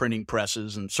before printing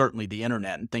presses and certainly the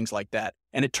internet and things like that.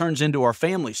 And it turns into our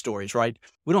family stories, right?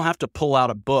 We don't have to pull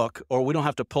out a book or we don't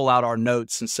have to pull out our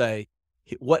notes and say,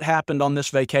 what happened on this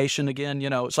vacation again?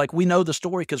 It's like we know the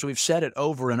story because we've said it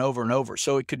over and over and over.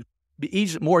 So it could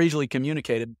be more easily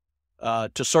communicated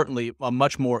to certainly a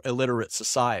much more illiterate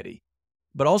society.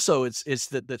 But also it's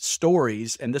that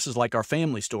stories, and this is like our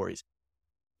family stories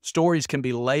can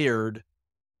be layered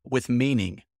with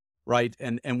meaning. Right.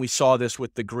 And we saw this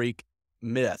with the Greek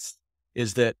myth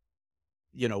is that,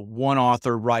 one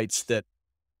author writes that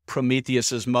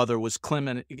Prometheus's mother was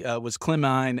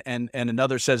Clymene, and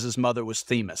another says his mother was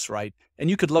Themis. Right. And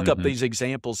you could look up these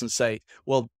examples and say,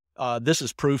 well, this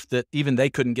is proof that even they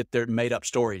couldn't get their made up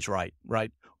stories right.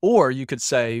 Right. Or you could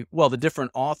say, well, the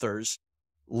different authors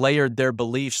layered their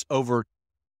beliefs over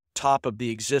top of the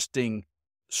existing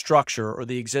structure or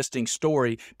the existing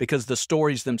story because the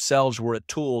stories themselves were a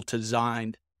tool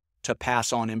designed to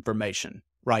pass on information,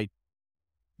 right?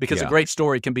 Because a great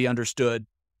story can be understood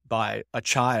by a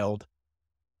child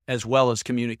as well as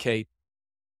communicate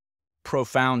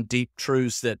profound, deep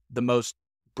truths that the most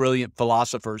brilliant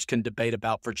philosophers can debate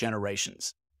about for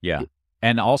generations. Yeah.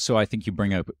 And also, I think you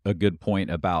bring up a good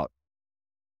point about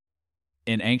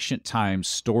in ancient times,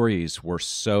 stories were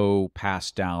so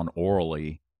passed down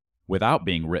orally without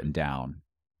being written down,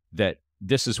 that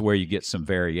this is where you get some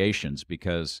variations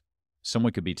because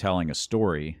someone could be telling a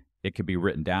story, it could be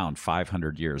written down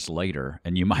 500 years later,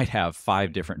 and you might have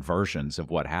 5 different versions of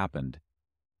what happened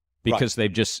because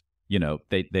they've just,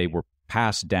 they were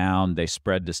passed down, they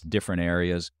spread to different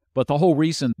areas. But the whole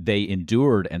reason they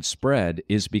endured and spread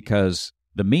is because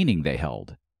the meaning they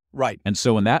held. Right. And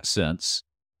so in that sense,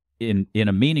 in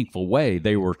a meaningful way,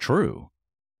 they were true,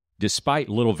 despite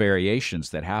little variations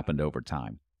that happened over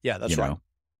time. Yeah, that's right.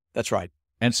 That's right.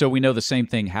 And so we know the same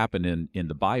thing happened in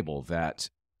the Bible, that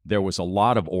there was a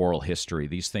lot of oral history.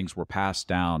 These things were passed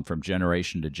down from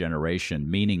generation to generation.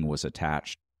 Meaning was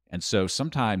attached. And so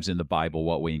sometimes in the Bible,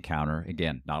 what we encounter,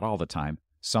 again, not all the time,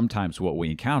 sometimes what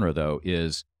we encounter, though,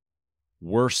 is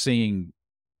we're seeing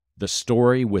the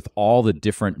story with all the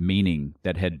different meaning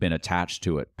that had been attached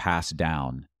to it, passed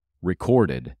down,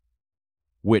 recorded,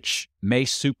 which may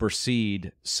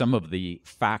supersede some of the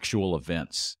factual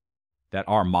events that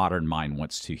our modern mind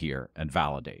wants to hear and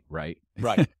validate, right?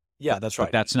 Right. Yeah, that's right.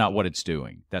 But that's not what it's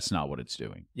doing.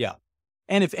 Yeah.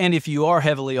 And if you are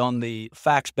heavily on the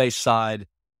facts-based side,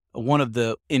 one of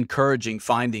the encouraging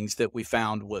findings that we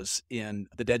found was in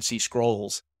the Dead Sea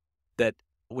Scrolls, that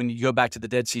when you go back to the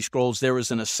Dead Sea Scrolls, there was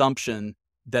an assumption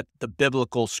that the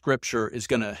biblical scripture is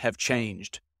going to have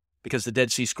changed because the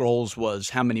Dead Sea Scrolls was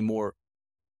how many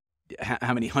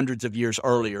hundreds of years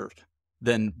earlier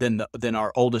than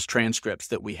our oldest transcripts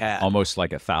that we had. Almost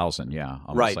like 1,000, yeah.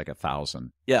 Almost like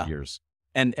 1,000 years.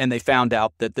 And they found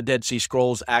out that the Dead Sea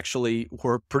Scrolls actually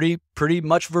were pretty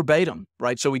much verbatim,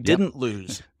 right? So we didn't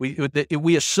lose.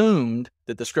 We assumed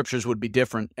that the scriptures would be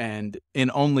different, and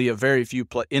in only a very few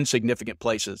insignificant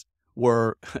places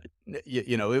were,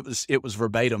 it was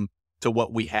verbatim to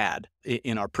what we had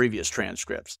in our previous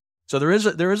transcripts. So there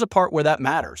is a part where that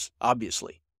matters,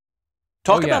 obviously.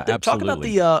 Talk about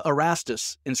absolutely. the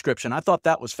Erastus inscription. I thought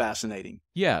that was fascinating.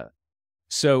 Yeah.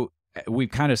 So we've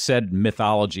kind of said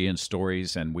mythology and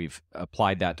stories, and we've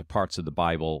applied that to parts of the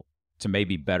Bible to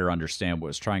maybe better understand what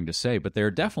it's trying to say. But there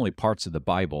are definitely parts of the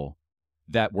Bible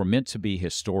that were meant to be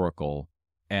historical.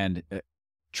 And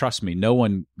trust me, no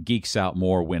one geeks out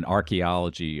more when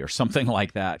archaeology or something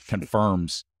like that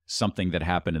confirms something that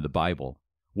happened in the Bible.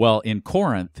 Well, in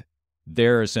Corinth,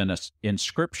 there's an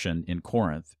inscription in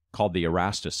Corinth called the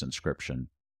Erastus inscription.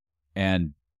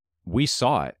 And we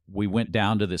saw it. We went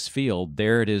down to this field.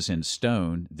 There it is in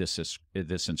stone, this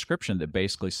inscription that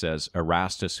basically says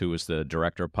Erastus, who was the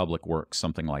director of public works,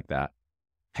 something like that,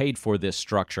 paid for this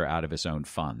structure out of his own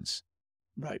funds.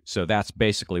 Right. So that's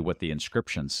basically what the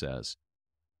inscription says.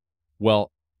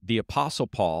 Well, the Apostle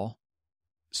Paul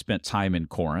spent time in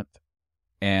Corinth,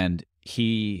 and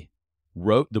he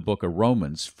wrote the book of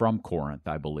Romans from Corinth,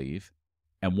 I believe.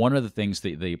 And one of the things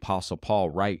that the Apostle Paul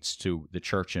writes to the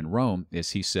church in Rome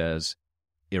is he says,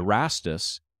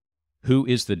 Erastus, who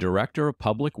is the director of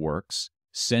public works,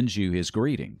 sends you his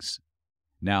greetings.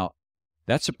 Now,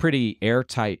 that's a pretty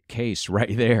airtight case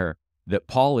right there, that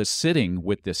Paul is sitting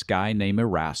with this guy named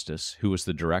Erastus, who is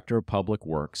the director of public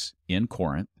works in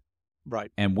Corinth.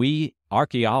 Right. And we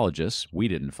archaeologists, we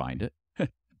didn't find it.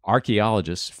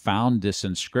 Archaeologists found this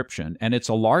inscription, and it's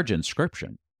a large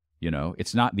inscription.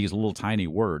 It's not these little tiny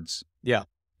words. Yeah.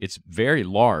 It's very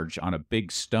large on a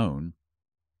big stone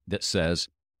that says,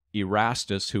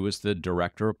 Erastus, who is the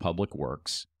director of public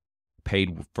works,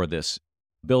 paid for this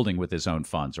building with his own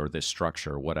funds, or this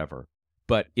structure or whatever.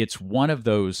 But it's one of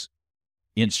those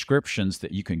inscriptions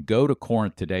that you can go to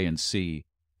Corinth today and see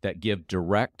that give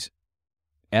direct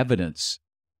evidence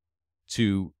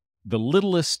to the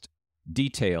littlest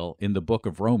detail in the book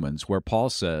of Romans, where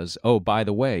Paul says, oh, by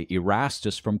the way,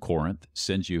 Erastus from Corinth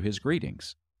sends you his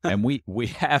greetings. And we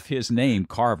have his name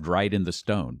carved right in the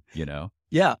stone,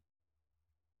 Yeah.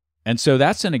 And so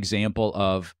that's an example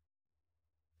of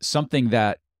something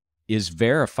that is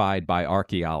verified by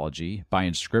archaeology, by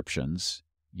inscriptions,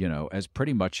 as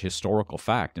pretty much historical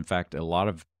fact. In fact, a lot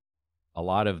of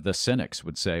the cynics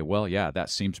would say, well, yeah, that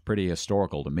seems pretty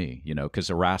historical to me, because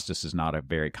Erastus is not a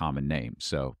very common name.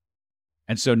 So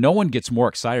no one gets more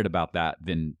excited about that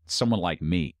than someone like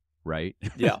me, right?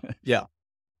 Yeah, yeah.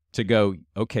 To go,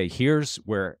 okay, here's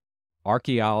where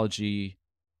archaeology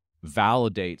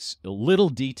validates the little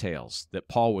details that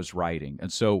Paul was writing.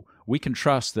 And so we can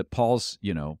trust that Paul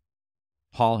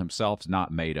himself's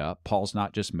not made up. Paul's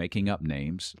not just making up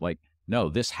names. Like, no,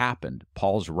 this happened.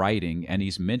 Paul's writing, and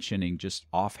he's mentioning just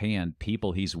offhand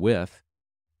people he's with,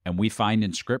 and we find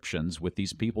inscriptions with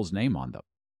these people's name on them.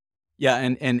 Yeah,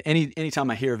 and anytime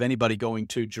I hear of anybody going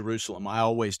to Jerusalem, I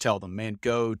always tell them, man,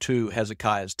 go to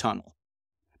Hezekiah's tunnel.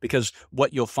 Because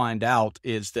what you'll find out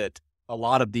is that a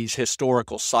lot of these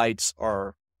historical sites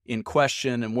are in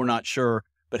question, and we're not sure.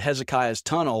 But Hezekiah's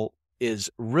tunnel is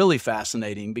really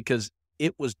fascinating because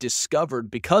it was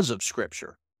discovered because of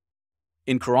Scripture.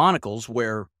 In Chronicles,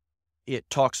 where it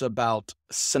talks about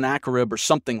Sennacherib or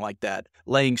something like that,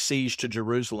 laying siege to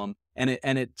Jerusalem, and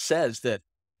it says that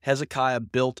Hezekiah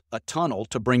built a tunnel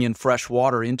to bring in fresh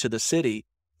water into the city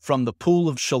from the Pool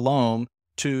of Shalom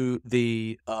to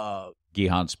the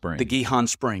Gihon Spring. The Gihon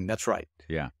Spring, that's right.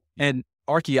 Yeah. And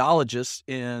archaeologists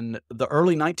in the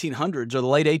early 1900s or the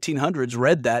late 1800s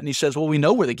read that, and he says, well, we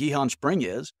know where the Gihon Spring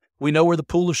is. We know where the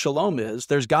Pool of Shalom is.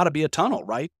 There's got to be a tunnel,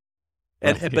 right?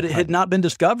 But it had not been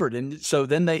discovered. And so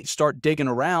then they start digging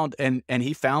around, and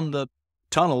he found the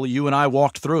tunnel. You and I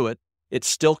walked through it. It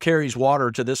still carries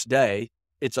water to this day.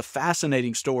 It's a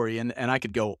fascinating story, and I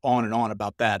could go on and on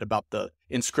about that, about the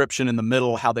inscription in the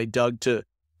middle, how they dug to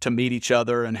meet each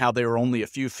other, and how they were only a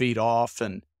few feet off.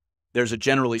 And there's a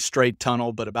generally straight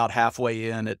tunnel, but about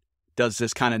halfway in, it does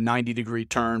this kind of 90-degree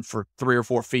turn for 3 or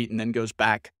 4 feet and then goes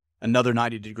back another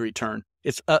 90-degree turn.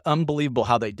 It's unbelievable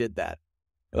how they did that.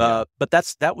 Yeah. But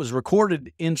that was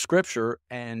recorded in Scripture,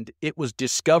 and it was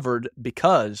discovered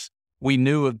because we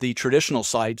knew of the traditional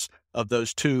sites of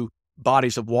those two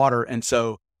bodies of water. And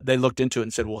so they looked into it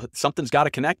and said, well, something's got to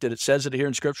connect it. It says it here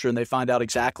in Scripture, and they find out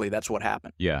exactly that's what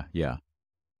happened. Yeah, yeah.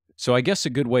 So I guess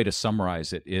a good way to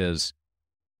summarize it is,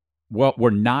 what we're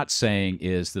not saying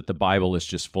is that the Bible is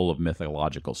just full of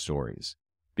mythological stories,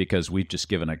 because we've just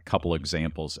given a couple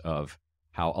examples of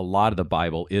how a lot of the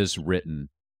Bible is written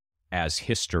as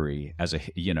history, as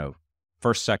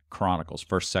First, Second Chronicles,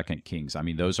 First, Second Kings. I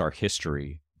mean, those are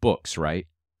history books, right?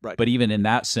 Right. But even in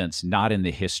that sense, not in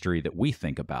the history that we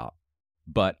think about.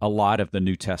 But a lot of the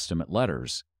New Testament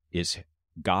letters is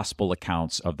gospel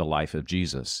accounts of the life of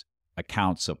Jesus.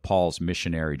 accounts of Paul's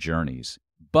missionary journeys.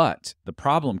 But the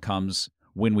problem comes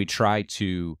when we try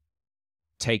to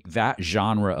take that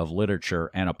genre of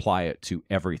literature and apply it to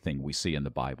everything we see in the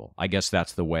Bible. I guess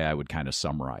that's the way I would kind of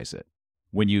summarize it.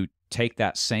 When you take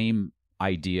that same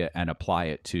idea and apply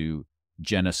it to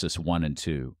Genesis 1 and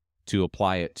 2, to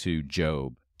apply it to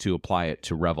Job, to apply it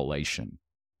to Revelation,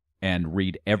 and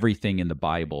read everything in the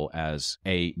Bible as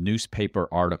a newspaper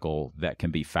article that can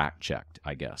be fact-checked,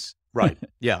 I guess. Right,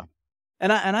 yeah.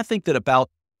 And I think that about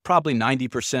probably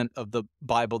 90% of the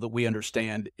Bible that we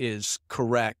understand is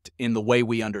correct in the way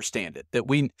we understand it.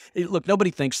 Look,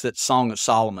 nobody thinks that Song of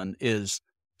Solomon is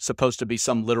supposed to be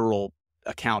some literal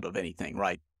account of anything,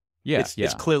 right? Yeah,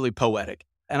 It's clearly poetic.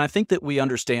 And I think that we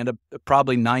understand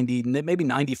probably 90, maybe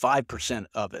 95%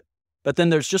 of it. But then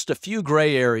there's just a few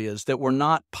gray areas that we're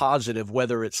not positive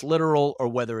whether it's literal or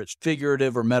whether it's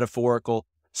figurative or metaphorical.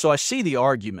 So I see the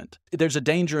argument. There's a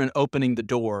danger in opening the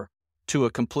door to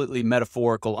a completely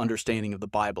metaphorical understanding of the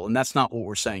Bible, and that's not what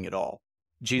we're saying at all.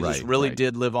 Jesus really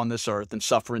did live on this earth and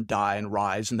suffer and die and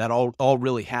rise, and that all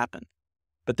really happened.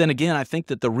 But then again, I think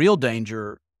that the real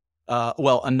danger,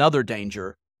 another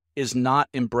danger, is not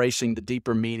embracing the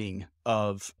deeper meaning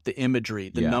of the imagery,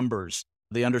 the numbers,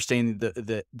 the understanding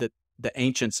that the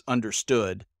ancients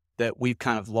understood that we've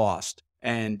kind of lost.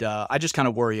 And I just kind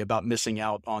of worry about missing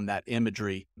out on that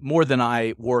imagery more than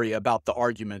I worry about the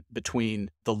argument between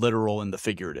the literal and the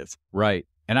figurative. Right.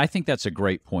 And I think that's a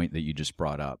great point that you just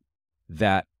brought up,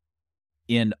 that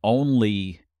in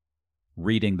only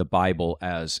reading the Bible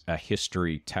as a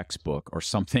history textbook or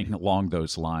something along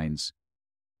those lines,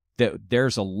 that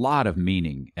there's a lot of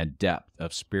meaning and depth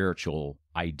of spiritual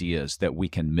ideas that we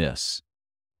can miss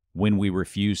when we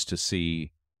refuse to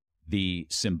see the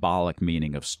symbolic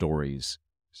meaning of stories,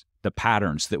 the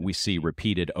patterns that we see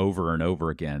repeated over and over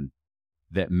again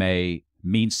that may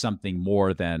mean something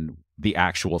more than the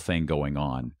actual thing going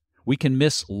on. We can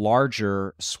miss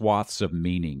larger swaths of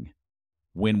meaning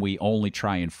when we only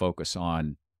try and focus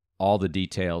on all the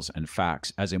details and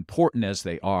facts. As important as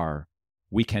they are,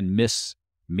 we can miss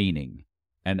meaning.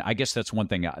 And I guess that's one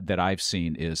thing that I've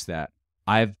seen is that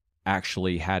I've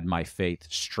actually had my faith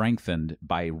strengthened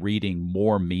by reading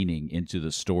more meaning into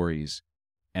the stories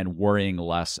and worrying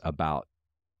less about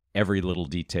every little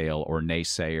detail or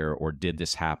naysayer or did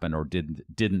this happen or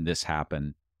didn't this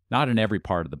happen. Not in every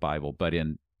part of the Bible, but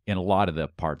in a lot of the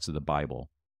parts of the Bible.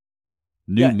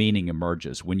 New meaning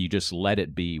emerges when you just let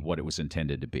it be what it was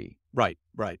intended to be. Right.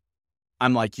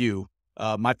 I'm like you.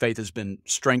 My faith has been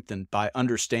strengthened by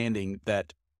understanding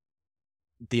that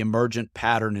the emergent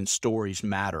pattern in stories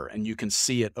matter, and you can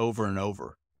see it over and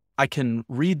over. I can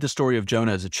read the story of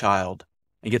Jonah as a child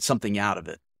and get something out of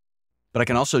it, but I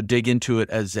can also dig into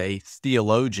it as a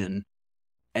theologian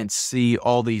and see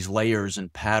all these layers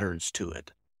and patterns to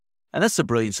it. And that's the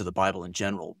brilliance of the Bible in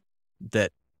general,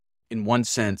 that in one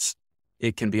sense,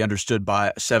 it can be understood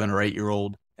by a 7 or 8 year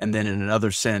old, and then in another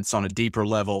sense, on a deeper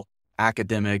level,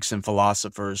 academics and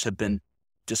philosophers have been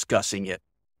discussing it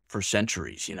for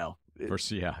centuries,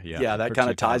 Yeah, that kind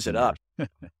of ties it up.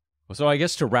 So I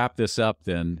guess to wrap this up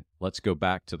then, let's go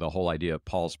back to the whole idea of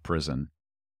Paul's prison.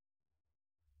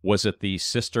 Was it the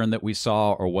cistern that we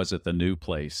saw, or was it the new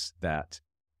place that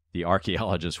the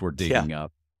archaeologists were digging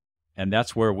up? And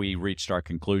that's where we reached our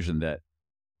conclusion that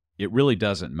it really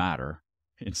doesn't matter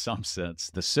in some sense.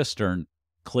 The cistern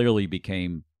clearly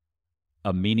became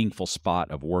a meaningful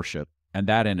spot of worship, and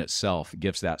that in itself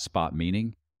gives that spot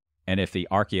meaning. And if the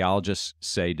archaeologists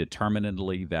say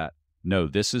determinedly that, no,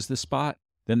 this is the spot,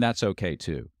 then that's okay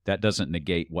too. That doesn't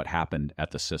negate what happened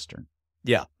at the cistern.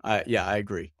 Yeah, I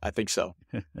agree. I think so.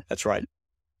 That's right.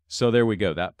 So there we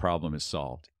go. That problem is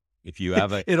solved. If you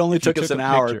have it only took us an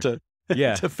hour to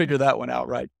figure that one out,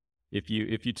 right? If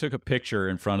you took a picture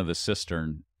in front of the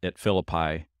cistern at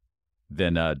Philippi,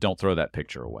 then don't throw that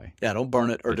picture away. Yeah, don't burn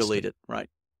it or delete it. Right.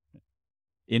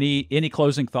 Any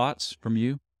closing thoughts from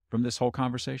you from this whole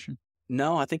conversation?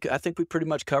 No, I think we pretty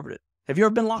much covered it. Have you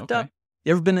ever been locked up?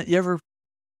 You ever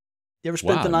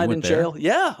spent the night in jail? There?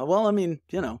 Yeah. Well, I mean,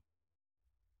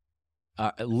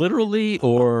 literally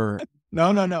or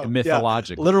no.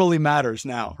 Mythologically, literally matters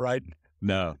now, right?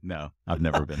 No, I've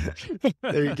never been there.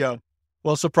 There you go.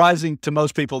 Well, surprising to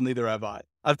most people, neither have I.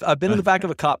 I've been in the back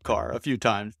of a cop car a few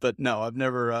times, but no, I've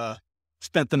never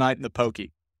spent the night in the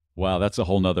pokey. Wow, that's a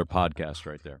whole nother podcast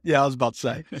right there. Yeah, I was about to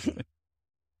say.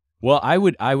 Well, I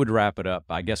would wrap it up.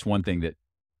 I guess one thing that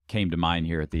came to mind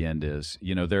here at the end is,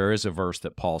 there is a verse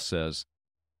that Paul says,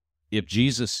 if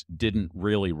Jesus didn't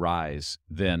really rise,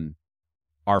 then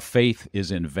our faith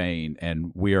is in vain,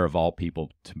 and we are of all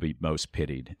people to be most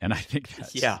pitied. And I think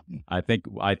that's, I think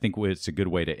it's a good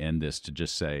way to end this, to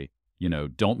just say,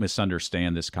 don't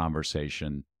misunderstand this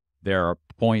conversation. There are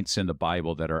points in the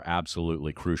Bible that are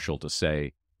absolutely crucial to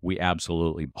say, we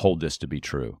absolutely hold this to be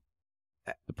true.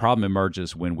 The problem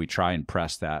emerges when we try and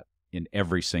press that in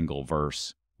every single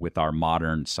verse with our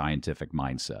modern scientific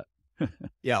mindset.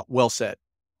 Yeah, well said.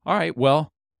 All right,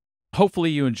 well, hopefully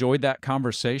you enjoyed that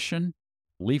conversation.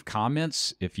 Leave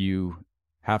comments if you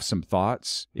have some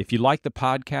thoughts. If you like the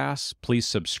podcast, please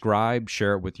subscribe,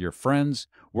 share it with your friends.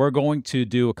 We're going to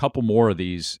do a couple more of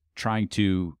these, trying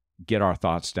to get our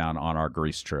thoughts down on our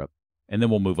Greece trip, and then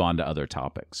we'll move on to other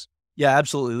topics. Yeah,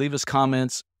 absolutely. Leave us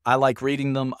comments. I like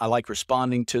reading them. I like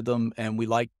responding to them, and we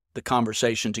like the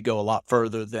conversation to go a lot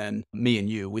further than me and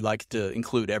you. We like to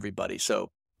include everybody. So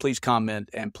please comment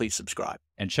and please subscribe.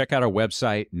 And check out our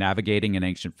website,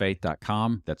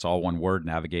 navigatinganancientfaith.com. That's all one word,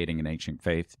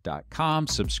 navigatinganancientfaith.com.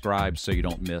 Subscribe so you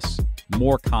don't miss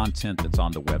more content that's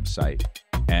on the website.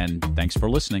 And thanks for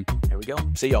listening. There we go.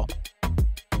 See y'all.